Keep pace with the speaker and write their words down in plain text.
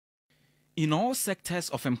In all sectors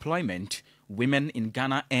of employment, women in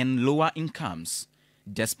Ghana earn lower incomes.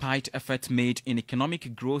 Despite efforts made in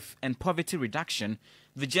economic growth and poverty reduction,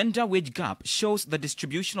 the gender wage gap shows the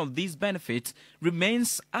distribution of these benefits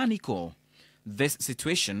remains unequal. This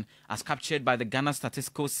situation, as captured by the Ghana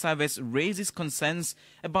Statistical Service, raises concerns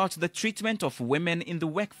about the treatment of women in the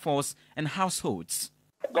workforce and households.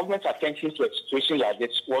 Government's attention to a situation like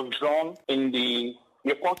this was drawn in the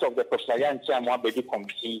report of the Professor Baby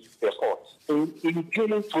Committee report in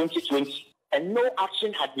June 2020, and no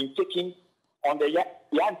action had been taken on the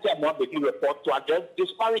Baby report to address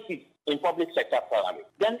disparities in public sector salary.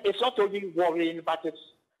 Then it's not only worrying, but it's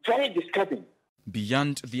very disturbing.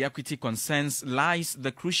 Beyond the equity concerns lies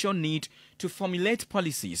the crucial need to formulate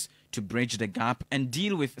policies to bridge the gap and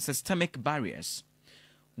deal with systemic barriers.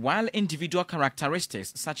 While individual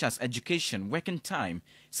characteristics such as education, working time,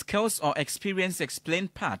 skills or experience explain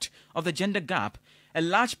part of the gender gap, a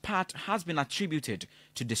large part has been attributed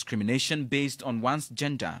to discrimination based on one's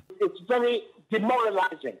gender. It's very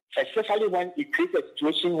demoralising, especially when it creates a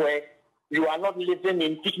situation where you are not living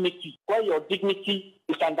in dignity, where your dignity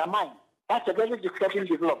is undermined. That's a very disturbing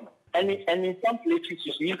development. And in some places,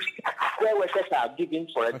 you see, where workers are given,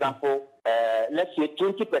 for example, let's say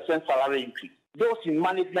 20% salary increase. Those in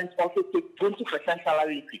management also take 20%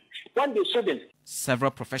 salary increase, when they shouldn't. Several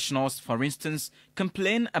professionals, for instance,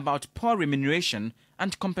 complain about poor remuneration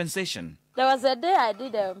and compensation. There was a day I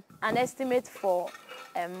did an estimate for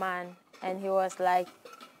a man, and he was like,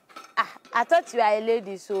 I thought you are a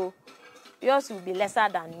lady, so yours will be lesser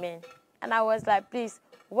than men. And I was like, please,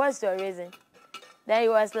 what's your reason? Then he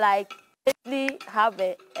was like, basically have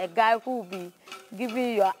a guy who will be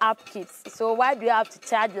giving your upkeeps. So why do you have to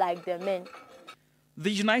charge like the men? The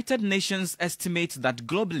United Nations estimates that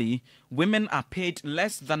globally, women are paid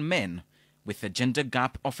less than men, with a gender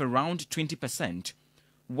gap of around 20%.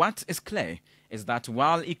 What is clear is that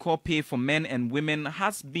while equal pay for men and women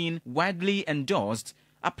has been widely endorsed,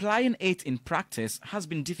 applying it in practice has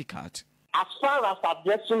been difficult. As far as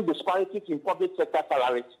addressing disparities in public sector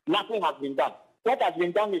salaries, nothing has been done. What has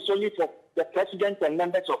been done is only for the president and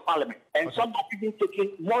members of parliament, and some have even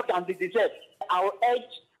taken more than they deserve. I will urge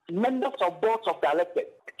members of boards of directors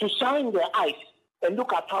to shine their eyes and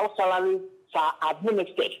look at how salaries are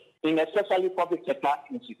administered in especially public sector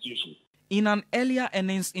institutions. In an earlier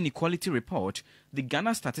earnings inequality report, the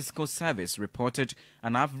Ghana Statistical Service reported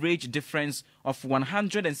an average difference of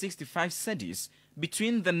 165 cedis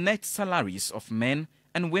between the net salaries of men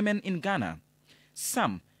and women in Ghana.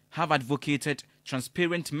 Some have advocated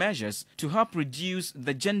transparent measures to help reduce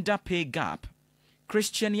the gender pay gap.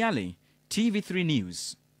 Christian Yali, TV3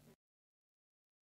 News.